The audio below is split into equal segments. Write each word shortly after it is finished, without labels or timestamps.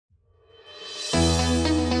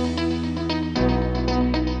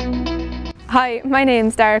Hi, my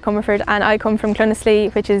name's Daire Comerford and I come from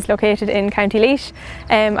Clonaslee, which is located in County Laois.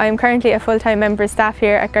 I am currently a full-time member of staff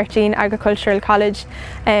here at Gurteen College.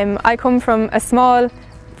 I come from a small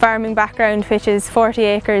farming background which is 40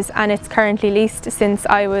 acres and it's currently leased since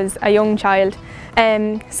I was a young child.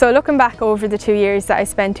 So looking back over the 2 years that I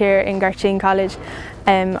spent here in Gurteen College,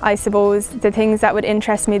 I suppose the things that would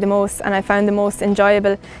interest me the most and I found the most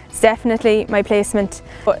enjoyable is definitely my placement.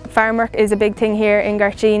 But farm work is a big thing here in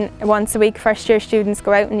Gurteen. Once a week first year students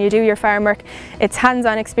go out and you do your farm work. It's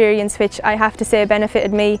hands-on experience which I have to say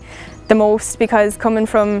benefited me the most, because coming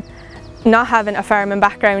from not having a farming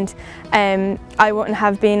background, I wouldn't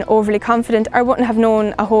have been overly confident or wouldn't have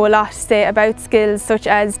known a whole lot, say, about skills such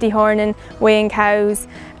as dehorning, weighing cows,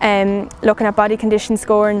 looking at body condition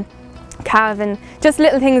scoring, calving, just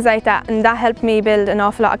little things like that, and that helped me build an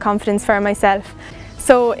awful lot of confidence for myself.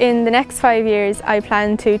 So in the next 5 years I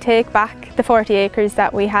plan to take back the 40 acres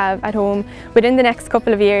that we have at home within the next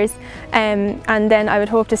couple of years, and then I would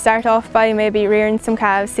hope to start off by maybe rearing some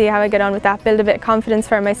calves, see how I get on with that, build a bit of confidence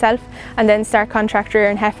for myself, and then start contract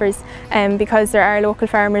rearing heifers, because there are local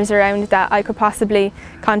farmers around that I could possibly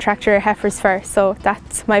contract rear heifers for. So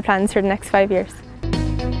that's my plans for the next 5 years.